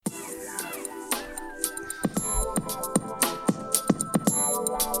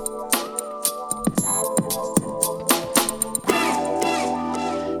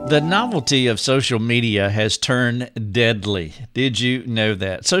The novelty of social media has turned deadly. Did you know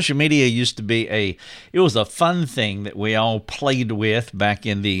that? Social media used to be it was a fun thing that we all played with back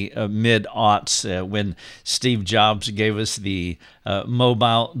in the mid-aughts when Steve Jobs gave us the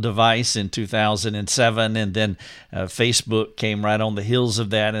mobile device in 2007, and then Facebook came right on the heels of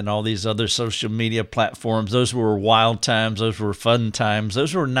that, and all these other social media platforms. Those were wild times. Those were fun times.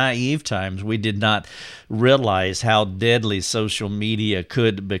 Those were naive times. We did not realize how deadly social media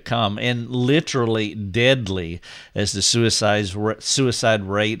could become, and literally deadly, as the suicide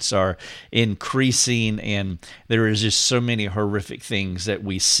rates are increasing, and there is just so many horrific things that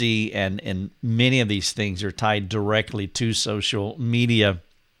we see, and many of these things are tied directly to social media.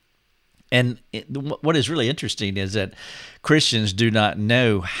 And what is really interesting is that Christians do not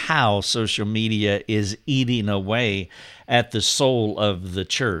know how social media is eating away at the soul of the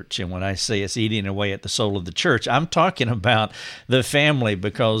church. And when I say it's eating away at the soul of the church, I'm talking about the family,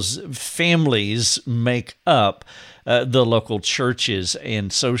 because families make up the local churches,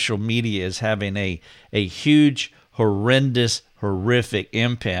 and social media is having a huge, horrific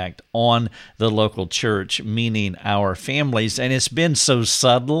impact on the local church, meaning our families. And it's been so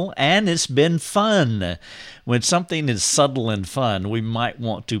subtle, and it's been fun. When something is subtle and fun, we might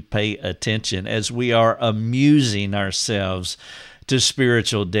want to pay attention as we are amusing ourselves to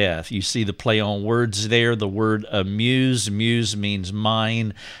spiritual death. You see the play on words there, the word amuse. Muse means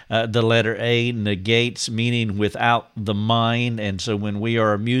mind. The letter A negates, meaning without the mind. And so when we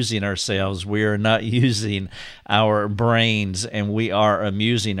are amusing ourselves, we are not using our brains, and we are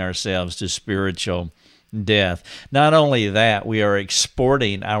amusing ourselves to spiritual death. Not only that, we are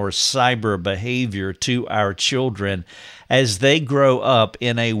exporting our cyber behavior to our children as they grow up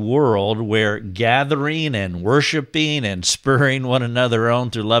in a world where gathering and worshiping and spurring one another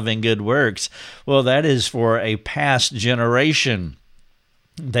on to loving good works, well, that is for a past generation.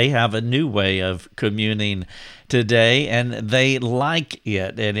 They have a new way of communing today, and they like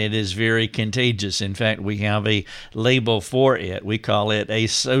it, and it is very contagious. In fact, we have a label for it. We call it a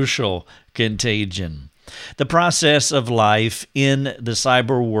social contagion. The process of life in the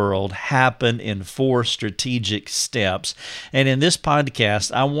cyber world happened in 4 strategic steps. And in this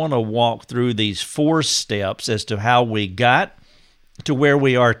podcast, I want to walk through these 4 steps as to how we got to where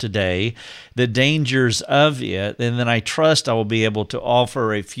we are today, the dangers of it, and then I trust I will be able to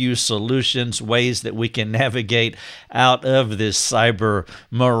offer a few solutions, ways that we can navigate out of this cyber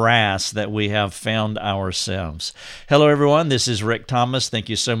morass that we have found ourselves. Hello, everyone. This is Rick Thomas. Thank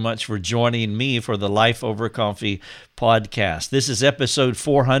you so much for joining me for the Life Over Coffee podcast. This is episode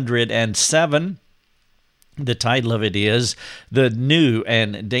 407. The title of it is The New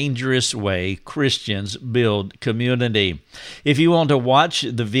and Dangerous Way Christians Build Community. If you want to watch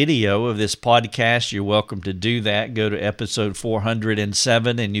the video of this podcast, you're welcome to do that. Go to episode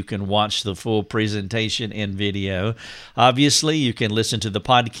 407 and you can watch the full presentation in video. Obviously, you can listen to the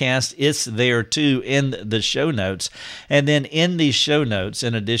podcast. It's there too in the show notes. And then in these show notes,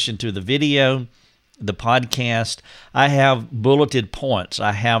 in addition to the video, the podcast, I have bulleted points.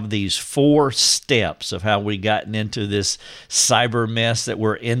 I have these 4 steps of how we gotten into this cyber mess that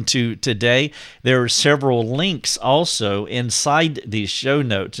we're into today. There are several links also inside these show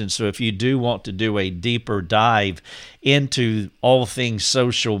notes. And so if you do want to do a deeper dive into all things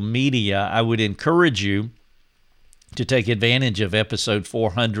social media, I would encourage you to take advantage of episode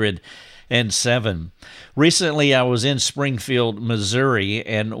 407. Recently, I was in Springfield, Missouri,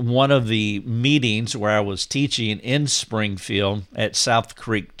 and one of the meetings where I was teaching in Springfield at South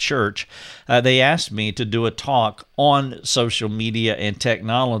Creek Church, they asked me to do a talk on social media and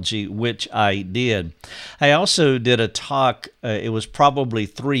technology, which I did. I also did a talk, it was probably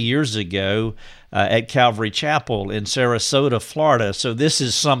 3 years ago, at Calvary Chapel in Sarasota, Florida. So this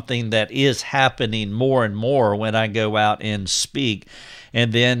is something that is happening more and more when I go out and speak.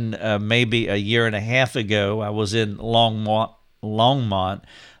 And then maybe a year and a half ago, I was in Longmont,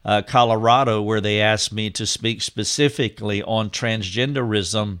 Colorado, where they asked me to speak specifically on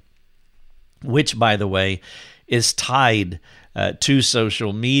transgenderism, which, by the way, is tied to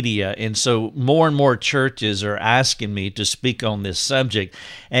social media. And so more and more churches are asking me to speak on this subject,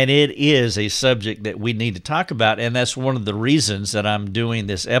 and it is a subject that we need to talk about, and that's one of the reasons that I'm doing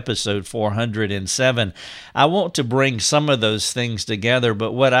this episode 407. I want to bring some of those things together,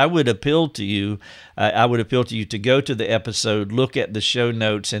 but what I would appeal to you to go to the episode, look at the show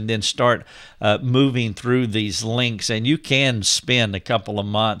notes, and then start moving through these links. And you can spend a couple of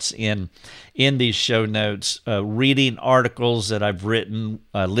months in in these show notes, reading articles that I've written,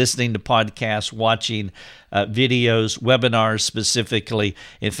 listening to podcasts, watching videos, webinars specifically.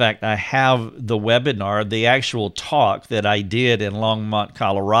 In fact, I have the webinar, the actual talk that I did in Longmont,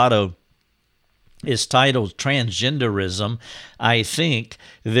 Colorado, is titled Transgenderism, I Think,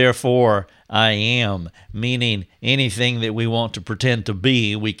 Therefore I Am, meaning anything that we want to pretend to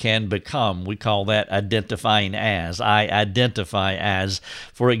be, we can become. We call that identifying as. I identify as,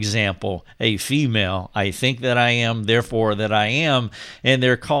 for example, a female. I think that I am, therefore that I am, and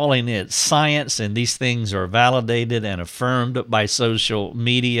they're calling it science, and these things are validated and affirmed by social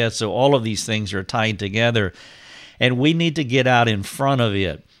media, so all of these things are tied together, and we need to get out in front of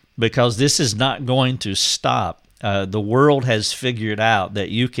it, because this is not going to stop. The world has figured out that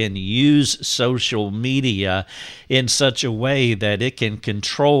you can use social media in such a way that it can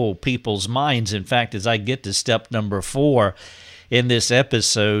control people's minds. In fact, as I get to step number 4 in this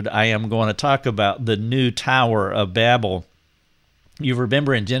episode, I am going to talk about the new Tower of Babel. You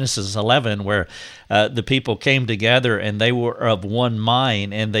remember in Genesis 11 where the people came together and they were of one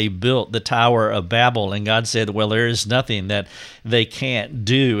mind and they built the Tower of Babel, and God said, well, there is nothing that they can't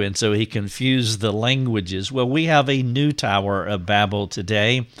do, and so he confused the languages. Well, we have a new Tower of Babel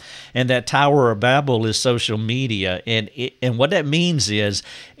today, and that Tower of Babel is social media, and what that means is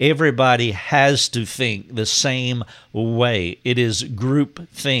everybody has to think the same way. It is group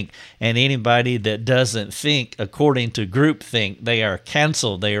think, and anybody that doesn't think according to group think, they are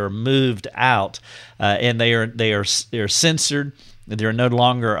canceled, they are moved out, and they are censored. They're no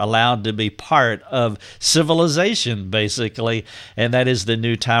longer allowed to be part of civilization, basically, and that is the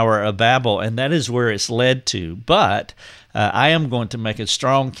new Tower of Babel, and that is where it's led to. But I am going to make a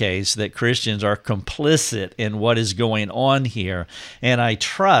strong case that Christians are complicit in what is going on here, and I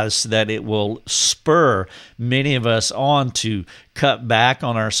trust that it will spur many of us on to cut back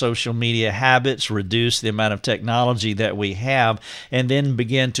on our social media habits, reduce the amount of technology that we have, and then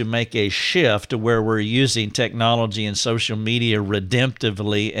begin to make a shift to where we're using technology and social media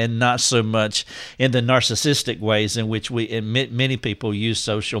redemptively and not so much in the narcissistic ways in which many people use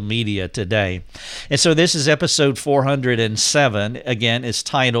social media today. And so this is episode 407. Again, it's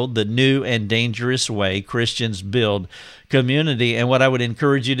titled The New and Dangerous Way Christians Build Community. And what I would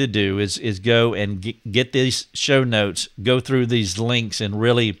encourage you to do is go and get these show notes, go through these links, and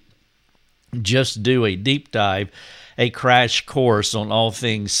really just do a deep dive, a crash course on all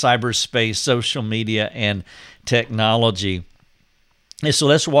things cyberspace, social media, and technology. And so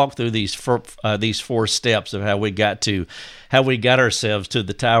let's walk through these 4 steps of how we got ourselves to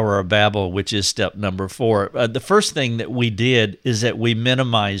the Tower of Babel, which is step number 4. The first thing that we did is that we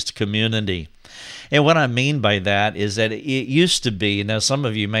minimized community. And what I mean by that is that it used to be, now some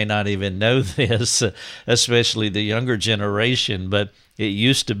of you may not even know this, especially the younger generation, but it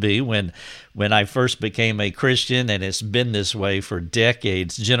used to be when I first became a Christian, and it's been this way for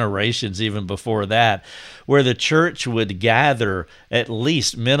decades, generations even before that, where the church would gather at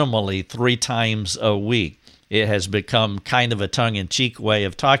least minimally 3 times a week. It has become kind of a tongue-in-cheek way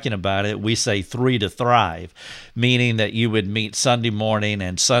of talking about it. We say 3 to thrive, meaning that you would meet Sunday morning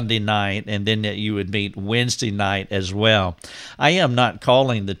and Sunday night, and then that you would meet Wednesday night as well. I am not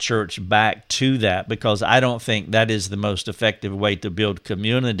calling the church back to that because I don't think that is the most effective way to build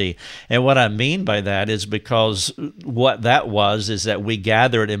community. And what I mean by that is because what that was is that we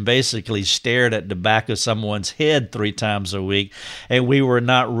gathered and basically stared at the back of someone's head 3 times a week, and we were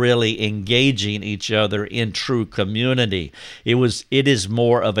not really engaging each other in true community. It is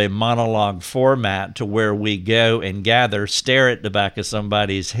more of a monologue format to where we go and gather, stare at the back of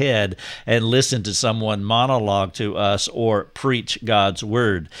somebody's head, and listen to someone monologue to us or preach God's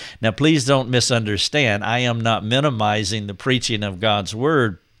word. Now, please don't misunderstand. I am not minimizing the preaching of God's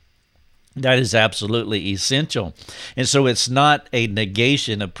word. That is absolutely essential. And so it's not a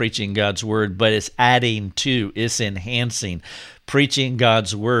negation of preaching God's word, but it's adding to, it's enhancing. Preaching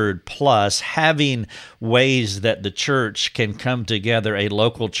God's word plus having ways that the church can come together, a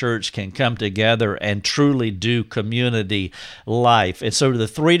local church can come together and truly do community life. And so the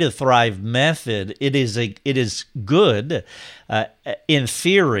 3 to Thrive method, it is good in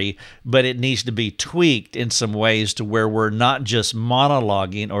theory, but it needs to be tweaked in some ways to where we're not just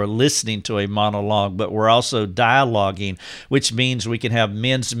monologuing or listening to a monologue, but we're also dialoguing, which means we can have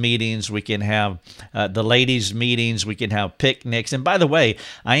men's meetings, we can have the ladies' meetings, we can have picnics, picnics. And by the way,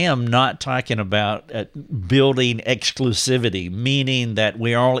 I am not talking about building exclusivity, meaning that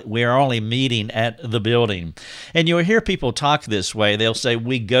we are only meeting at the building. And you'll hear people talk this way. They'll say,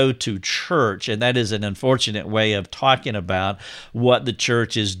 we go to church, and that is an unfortunate way of talking about what the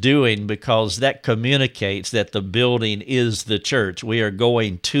church is doing, because that communicates that the building is the church. We are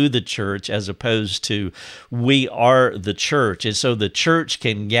going to the church as opposed to we are the church. And so the church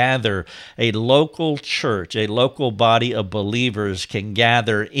can gather, a local church, a local body of believers can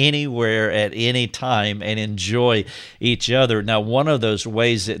gather anywhere at any time and enjoy each other. Now, one of those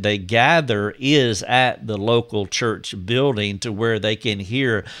ways that they gather is at the local church building, to where they can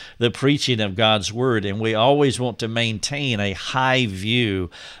hear the preaching of God's word. And we always want to maintain a high view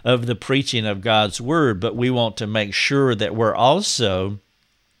of the preaching of God's word, but we want to make sure that we're also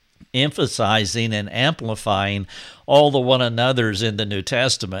emphasizing and amplifying all the one another's in the New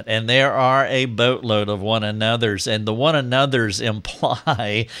Testament. And there are a boatload of one another's, and the one another's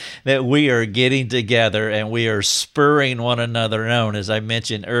imply that we are getting together and we are spurring one another on, as I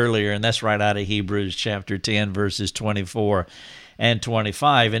mentioned earlier, and that's right out of Hebrews chapter 10, verses 24 and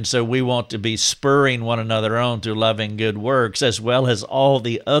 25. And so we want to be spurring one another on to loving good works, as well as all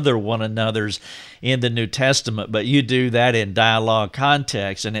the other one another's in the New Testament. But you do that in dialogue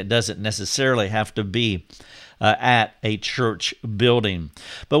context, and it doesn't necessarily have to be at a church building.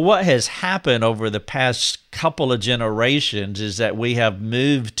 But what has happened over the past couple of generations is that we have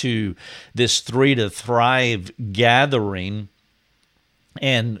moved to this Three to Thrive gathering.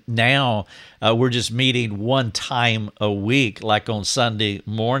 And now we're just meeting one time a week, like on Sunday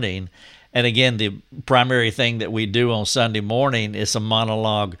morning. And again, the primary thing that we do on Sunday morning is a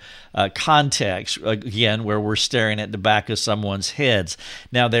monologue context, again, where we're staring at the back of someone's heads.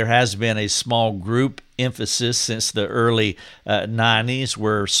 Now, there has been a small group emphasis since the early 90s,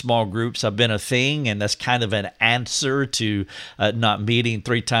 where small groups have been a thing, and that's kind of an answer to not meeting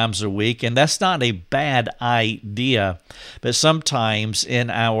 3 times a week. And that's not a bad idea, but sometimes in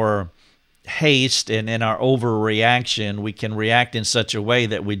our haste and in our overreaction, we can react in such a way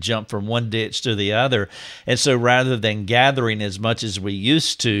that we jump from one ditch to the other. And so rather than gathering as much as we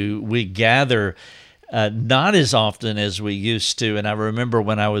used to, we gather not as often as we used to. And I remember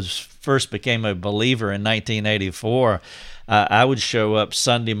when I first became a believer in 1984, I would show up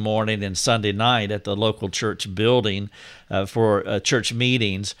Sunday morning and Sunday night at the local church building for church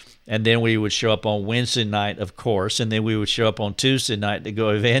meetings. And then we would show up on Wednesday night, of course, and then we would show up on Tuesday night to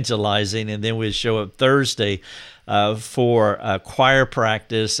go evangelizing, and then we'd show up Thursday for choir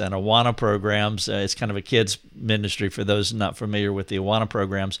practice and Awana programs. It's kind of a kids ministry for those not familiar with the Awana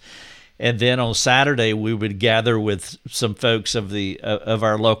programs. And then on Saturday, we would gather with some folks of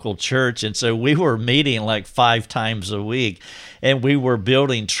our local church. And so we were meeting like 5 times a week, and we were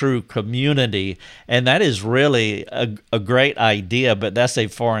building true community. And that is really a great idea, but that's a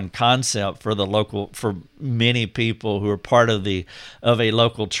foreign concept for many people who are part of a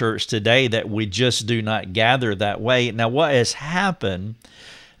local church today, that we just do not gather that way. Now, what has happened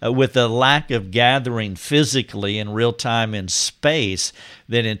with the lack of gathering physically in real time in space,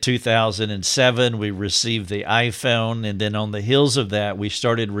 then in 2007 we received the iPhone, and then on the heels of that they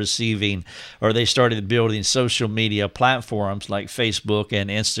started building social media platforms like Facebook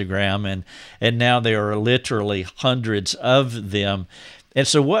and Instagram, and now there are literally hundreds of them. And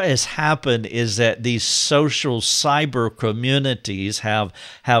so what has happened is that these social cyber communities have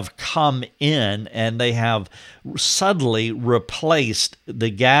come in, and they have suddenly replaced the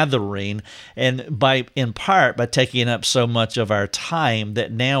gathering, and in part by taking up so much of our time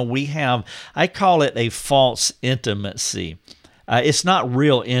that now we have, I call it a false intimacy. It's not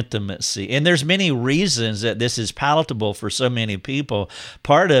real intimacy. And there's many reasons that this is palatable for so many people.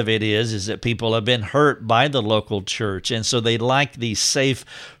 Part of it is that people have been hurt by the local church, and so they like these safe,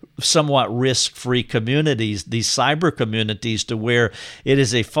 somewhat risk-free communities, these cyber communities, to where it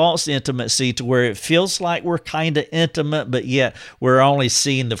is a false intimacy, to where it feels like we're kind of intimate, but yet we're only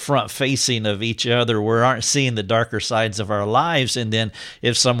seeing the front facing of each other. We aren't seeing the darker sides of our lives. And then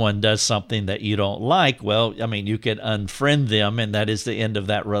if someone does something that you don't like, well, I mean, you can unfriend them, and that is the end of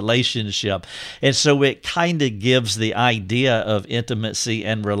that relationship. And so it kind of gives the idea of intimacy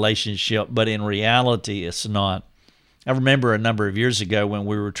and relationship, but in reality, it's not. I remember a number of years ago when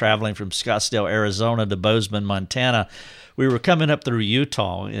we were traveling from Scottsdale, Arizona to Bozeman, Montana. We were coming up through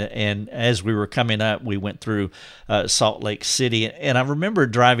Utah, and as we were coming up, we went through Salt Lake City. And I remember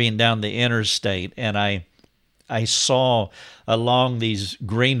driving down the interstate, and I saw along these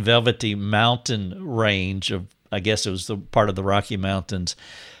green velvety mountain range of, I guess it was the part of the Rocky Mountains,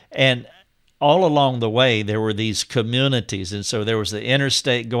 and all along the way, there were these communities. And so there was the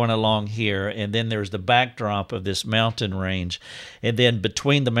interstate going along here, and then there's the backdrop of this mountain range. And then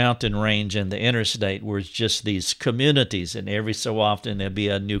between the mountain range and the interstate was just these communities. And every so often, there'd be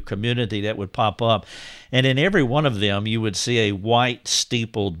a new community that would pop up. And in every one of them, you would see a white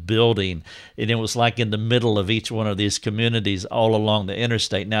steepled building. And it was like in the middle of each one of these communities all along the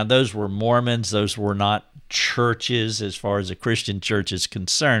interstate. Now, those were Mormons. Those were not churches as far as a Christian church is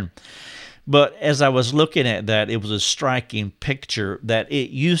concerned. But as I was looking at that, it was a striking picture that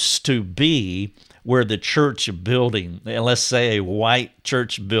it used to be where the church building, let's say a white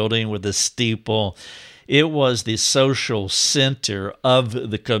church building with a steeple, it was the social center of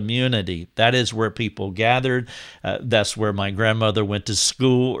the community. That is where people gathered. That's where my grandmother went to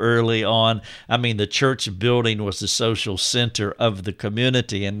school early on. I mean, the church building was the social center of the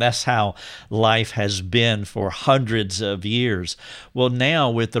community, and that's how life has been for hundreds of years. Well, now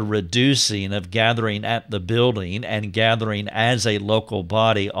with the reducing of gathering at the building and gathering as a local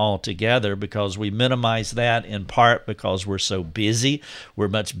body all together, because we minimize that in part because we're so busy. We're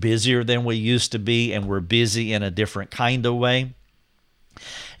much busier than we used to be, and we're busy in a different kind of way.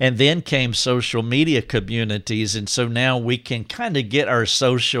 And then came social media communities, and so now we can kind of get our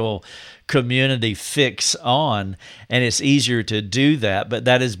social community fix on, and it's easier to do that, but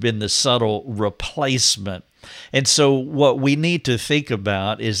that has been the subtle replacement. And so what we need to think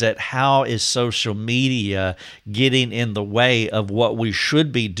about is that how is social media getting in the way of what we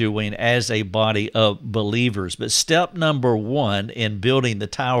should be doing as a body of believers? But step number one in building the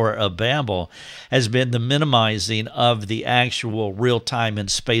Tower of Babel has been the minimizing of the actual real-time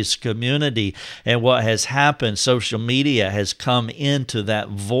and space community. And what has happened, social media has come into that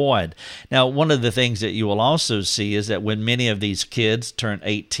void. Now, one of the things that you will also see is that when many of these kids turn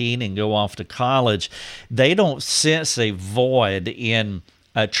 18 and go off to college, they don't sense a void in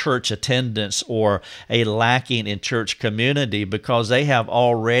a church attendance or a lacking in church community because they have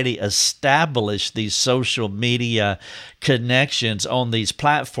already established these social media connections on these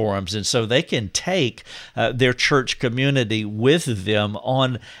platforms. And so they can take their church community with them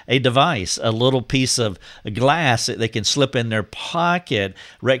on a device, a little piece of glass that they can slip in their pocket,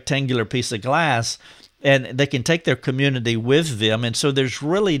 rectangular piece of glass, and they can take their community with them. And so there's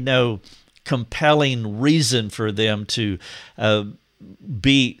really no compelling reason for them to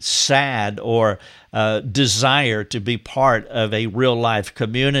be sad or desire to be part of a real-life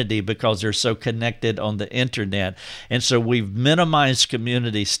community because they're so connected on the internet. And so we've minimized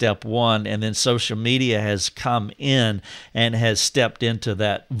community, step one, and then social media has come in and has stepped into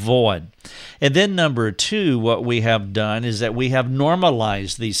that void. And then number two, what we have done is that we have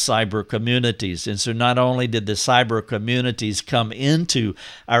normalized these cyber communities. And so not only did the cyber communities come into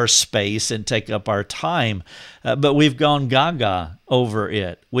our space and take up our time, but we've gone gaga over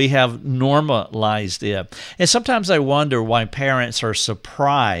it. We have normalized it. And sometimes I wonder why parents are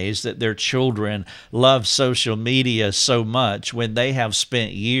surprised that their children love social media so much when they have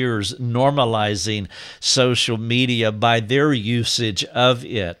spent years normalizing social media by their usage of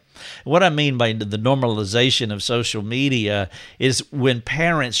it. What I mean by the normalization of social media is when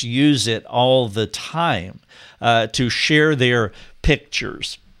parents use it all the time to share their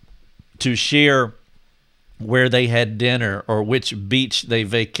pictures, to share where they had dinner or which beach they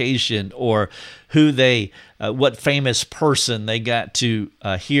vacationed or who they, what famous person they got to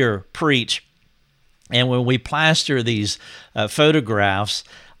hear preach. And when we plaster these photographs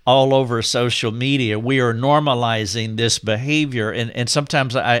all over social media, we are normalizing this behavior. And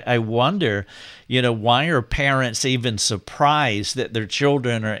sometimes I wonder, why are parents even surprised that their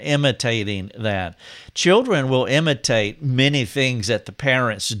children are imitating that? Children will imitate many things that the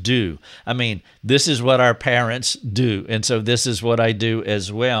parents do. I mean, this is what our parents do, and so this is what I do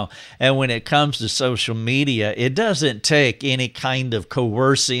as well. And when it comes to social media, it doesn't take any kind of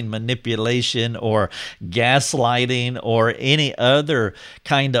coercing manipulation or gaslighting or any other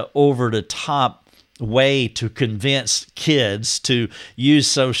kind of over-the-top way to convince kids to use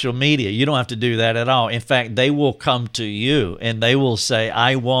social media. You don't have to do that at all. In fact, they will come to you and they will say,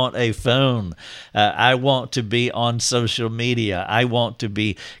 I want a phone. I want to be on social media. I want to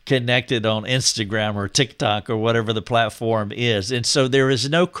be connected on Instagram or TikTok or whatever the platform is. And so there is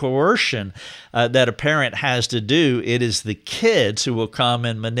no coercion that a parent has to do. It is the kids who will come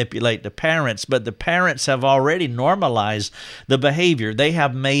and manipulate the parents, but the parents have already normalized the behavior. They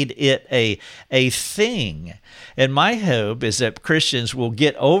have made it a thing. And my hope is that Christians will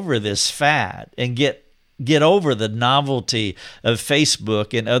get over this fad and get get over the novelty of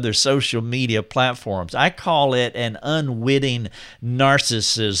Facebook and other social media platforms. I call it an unwitting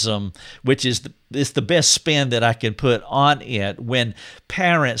narcissism, which is it's the best spin that I can put on it, when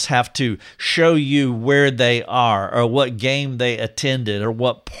parents have to show you where they are, or what game they attended, or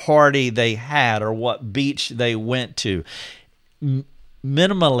what party they had, or what beach they went to.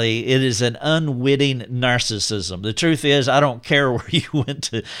 Minimally, it is an unwitting narcissism. The truth is, I don't care where you went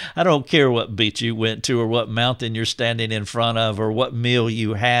to. I don't care what beach you went to, or what mountain you're standing in front of, or what meal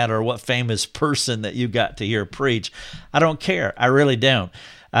you had, or what famous person that you got to hear preach. I don't care. I really don't.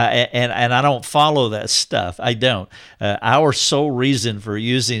 And I don't follow that stuff. I don't. Our sole reason for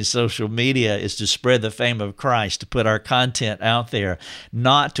using social media is to spread the fame of Christ, to put our content out there,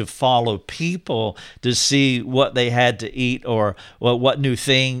 not to follow people to see what they had to eat, or what new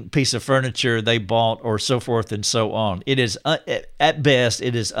piece of furniture they bought, or so forth and so on. It is, at best,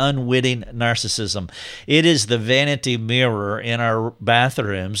 it is unwitting narcissism. It is the vanity mirror in our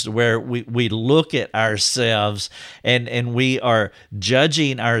bathrooms where we look at ourselves and we are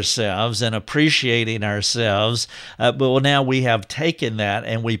judging ourselves and appreciating ourselves, but now we have taken that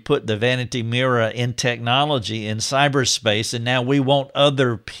and we put the vanity mirror in technology, in cyberspace, and now we want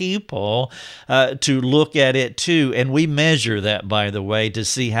other people to look at it too, and we measure that, by the way, to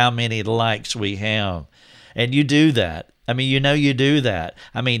see how many likes we have. And you do that. I mean, you do that.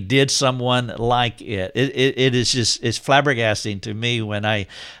 I mean, did someone like it? It is just, it's flabbergasting to me when I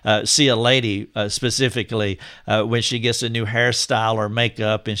see a lady specifically when she gets a new hairstyle or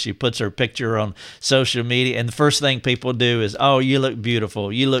makeup and she puts her picture on social media, and the first thing people do is, oh, you look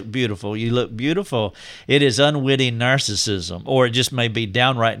beautiful, you look beautiful, you look beautiful. It is unwitting narcissism, or it just may be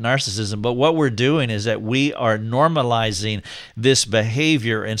downright narcissism. But what we're doing is that we are normalizing this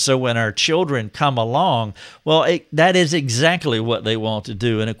behavior. And so when our children come along, well, that is exactly what they want to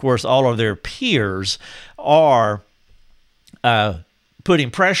do. And of course, all of their peers are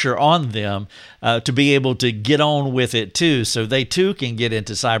putting pressure on them to be able to get on with it too, so they too can get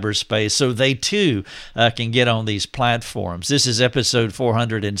into cyberspace, so they too can get on these platforms. This is episode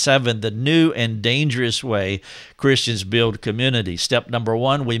 407, The New and Dangerous Way Christians Build Community. Step number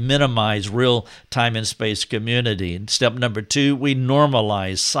 1, we minimize real time and space community. And step number 2, we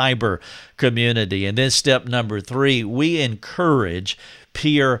normalize cyber community. And then step number 3, we encourage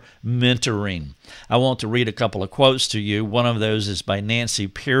peer mentoring. I want to read a couple of quotes to you. One of those is by Nancy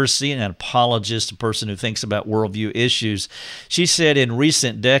Pearcey, an apologist, a person who thinks about worldview issues. She said, in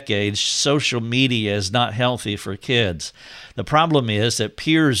recent decades, social media is not healthy for kids. The problem is that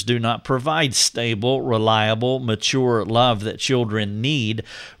peers do not provide stable, reliable, mature love that children need,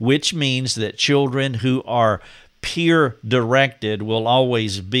 which means that children who are peer-directed will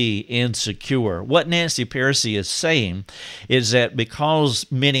always be insecure. What Nancy Pearcey is saying is that because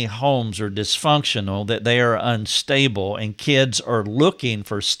many homes are dysfunctional, that they are unstable, and kids are looking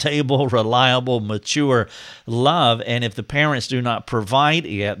for stable, reliable, mature love, and if the parents do not provide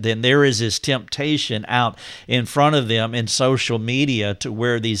it, then there is this temptation out in front of them in social media to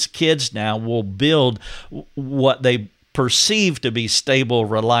where these kids now will build what they perceived to be stable,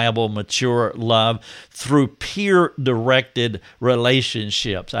 reliable, mature love through peer-directed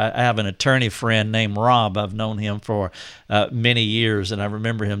relationships. I have an attorney friend named Rob. I've known him for many years, and I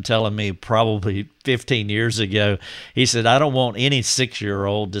remember him telling me probably 15 years ago, he said, I don't want any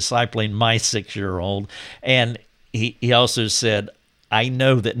 6-year-old discipling my 6-year-old. And he also said, I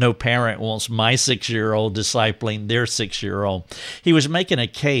know that no parent wants my 6-year-old discipling their 6-year-old. He was making a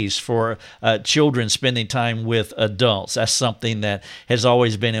case for children spending time with adults. That's something that has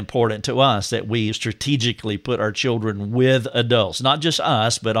always been important to us, that we strategically put our children with adults, not just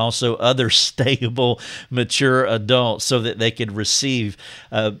us, but also other stable, mature adults, so that they could receive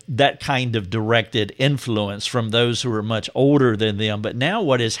that kind of directed influence from those who are much older than them. But now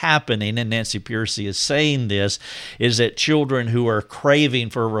what is happening, and Nancy Pearcey is saying this, is that children who are craving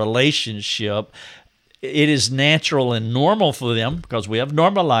for a relationship, it is natural and normal for them, because we have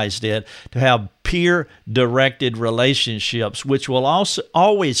normalized it, to have peer-directed relationships, which will also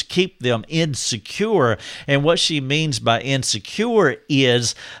always keep them insecure. And what she means by insecure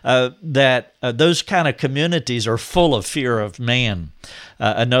is that those kind of communities are full of fear of man.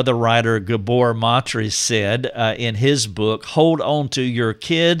 Another writer, Gabor Matre, said in his book, Hold On to Your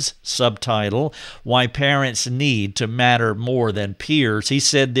Kids, subtitle, Why Parents Need to Matter More Than Peers. He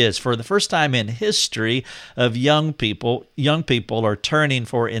said this, for the first time in history of young people are turning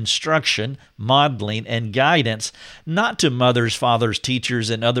for instruction, modeling, and guidance, not to mothers, fathers, teachers,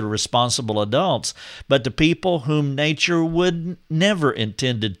 and other responsible adults, but to people whom nature would never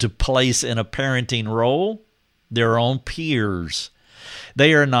intended to place in a parenting role, their own peers.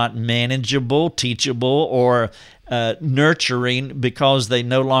 They are not manageable, teachable, or nurturing because they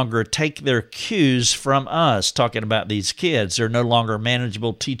no longer take their cues from us. Talking about these kids, they're no longer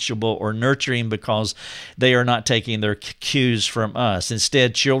manageable, teachable, or nurturing because they are not taking their cues from us.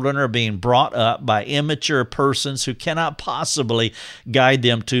 Instead, children are being brought up by immature persons who cannot possibly guide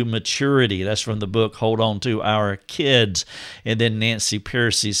them to maturity. That's from the book Hold On to Our Kids. And then Nancy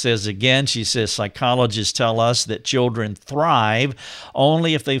Pearcey says again, she says, psychologists tell us that children thrive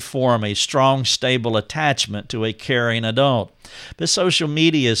only if they form a strong, stable attachment to a caring adult. But social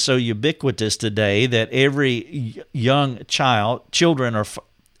media is so ubiquitous today that every younger child,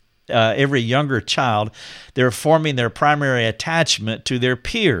 they're forming their primary attachment to their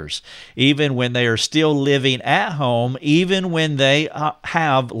peers, even when they are still living at home, even when they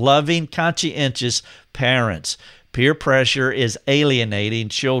have loving, conscientious parents. Peer pressure is alienating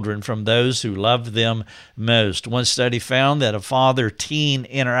children from those who love them most. One study found that father-teen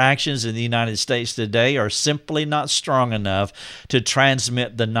interactions in the United States today are simply not strong enough to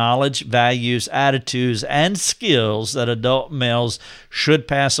transmit the knowledge, values, attitudes, and skills that adult males should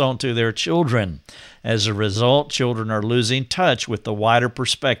pass on to their children. As a result, children are losing touch with the wider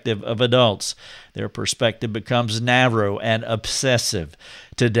perspective of adults. Their perspective becomes narrow and obsessive.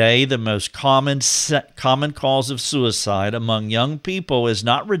 Today, the most common cause of suicide among young people is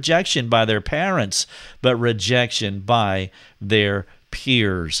not rejection by their parents, but rejection by their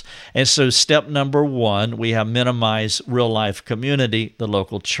peers. And so step number 1, we have minimized real-life community, the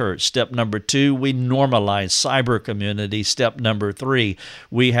local church. Step number 2, we normalize cyber community. Step number 3,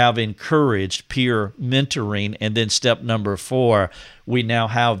 we have encouraged peer mentoring. And then step number 4, we now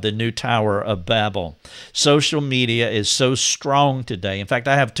have the new Tower of Babel. Social media is so strong today. In fact,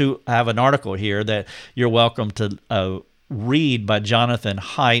 I have an article here that you're welcome to read by Jonathan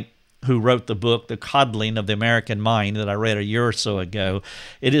Haidt, who wrote the book, The Coddling of the American Mind, that I read a year or so ago.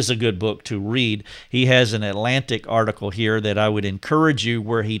 It is a good book to read. He has an Atlantic article here that I would encourage you,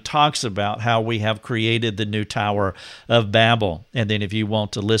 where he talks about how we have created the new Tower of Babel. And then if you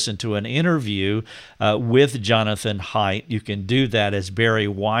want to listen to an interview with Jonathan Haidt, you can do that, as Barry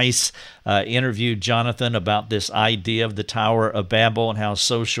Weiss interviewed Jonathan about this idea of the Tower of Babel and how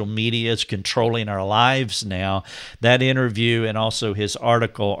social media is controlling our lives now. That interview and also his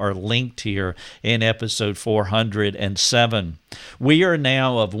article are linked here in episode 407. We are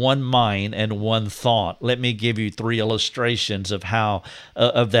now of one mind and one thought. Let me give you 3 illustrations of how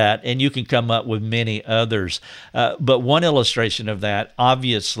of that, and you can come up with many others. But one illustration of that,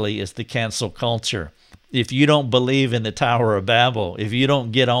 obviously, is the cancel culture. If you don't believe in the Tower of Babel, if you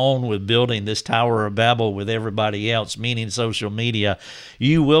don't get on with building this Tower of Babel with everybody else, meaning social media,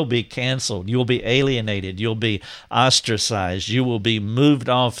 you will be canceled. You'll be alienated. You'll be ostracized. You will be moved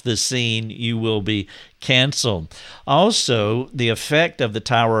off the scene. You will be canceled. Also, the effect of the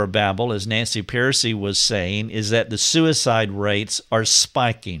Tower of Babel, as Nancy Pearcey was saying, is that the suicide rates are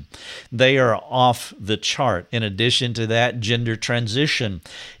spiking. They are off the chart. In addition to that, gender transition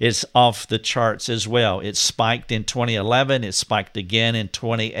is off the charts as well. It spiked in 2011. It spiked again in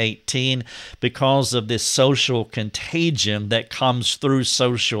 2018 because of this social contagion that comes through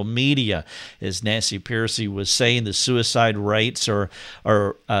social media. As Nancy Pearcey was saying, the suicide rates are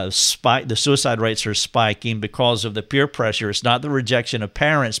spiking because of the peer pressure. It's not the rejection of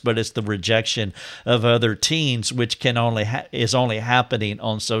parents, but it's the rejection of other teens, which is only happening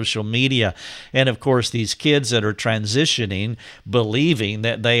on social media. And of course, these kids that are transitioning, believing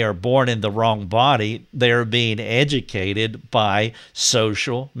that they are born in the wrong body, they are being educated by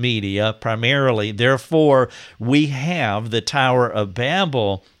social media primarily. Therefore, we have the Tower of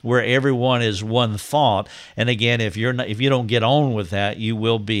Babel, where everyone is one thought. And again, if you don't get on with that, you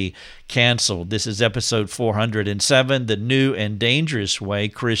will be canceled. This is episode 407, The New and Dangerous Way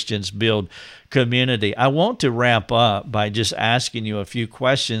Christians Build Community. I want to wrap up by just asking you a few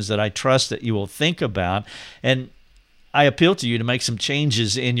questions that I trust that you will think about, and I appeal to you to make some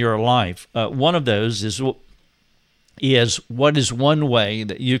changes in your life. One of those is what is one way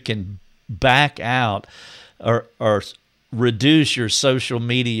that you can back out or reduce your social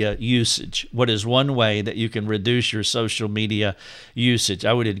media usage? What is one way that you can reduce your social media usage?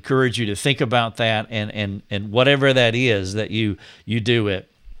 I would encourage you to think about that, and whatever that is, that you do it.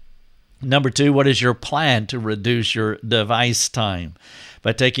 Number 2, what is your plan to reduce your device time?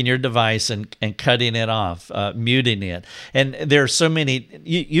 By taking your device and cutting it off, muting it. And there are so many,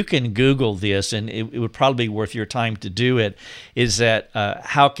 you can Google this, and it would probably be worth your time to do it, is that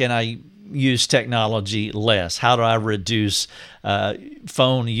how can I use technology less? How do I reduce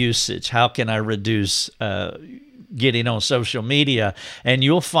phone usage? How can I reduce getting on social media, and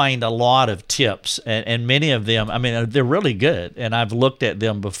you'll find a lot of tips, and many of them, I mean, they're really good, and I've looked at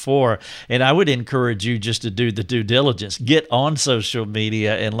them before, and I would encourage you just to do the due diligence. Get on social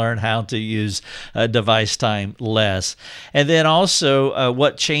media and learn how to use device time less. And then also,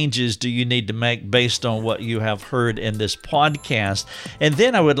 what changes do you need to make based on what you have heard in this podcast? And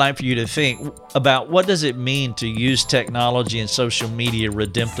then I would like for you to think about, what does it mean to use technology and social media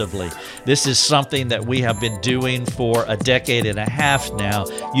redemptively? This is something that we have been doing for a decade and a half now.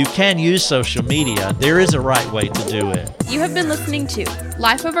 You can use social media. There is a right way to do it. You have been listening to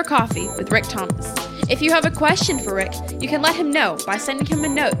Life Over Coffee with Rick Thomas. If you have a question for Rick, you can let him know by sending him a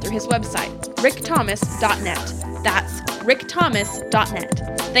note through his website, rickthomas.net. That's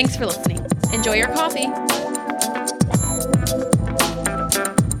rickthomas.net. Thanks for listening. Enjoy your coffee.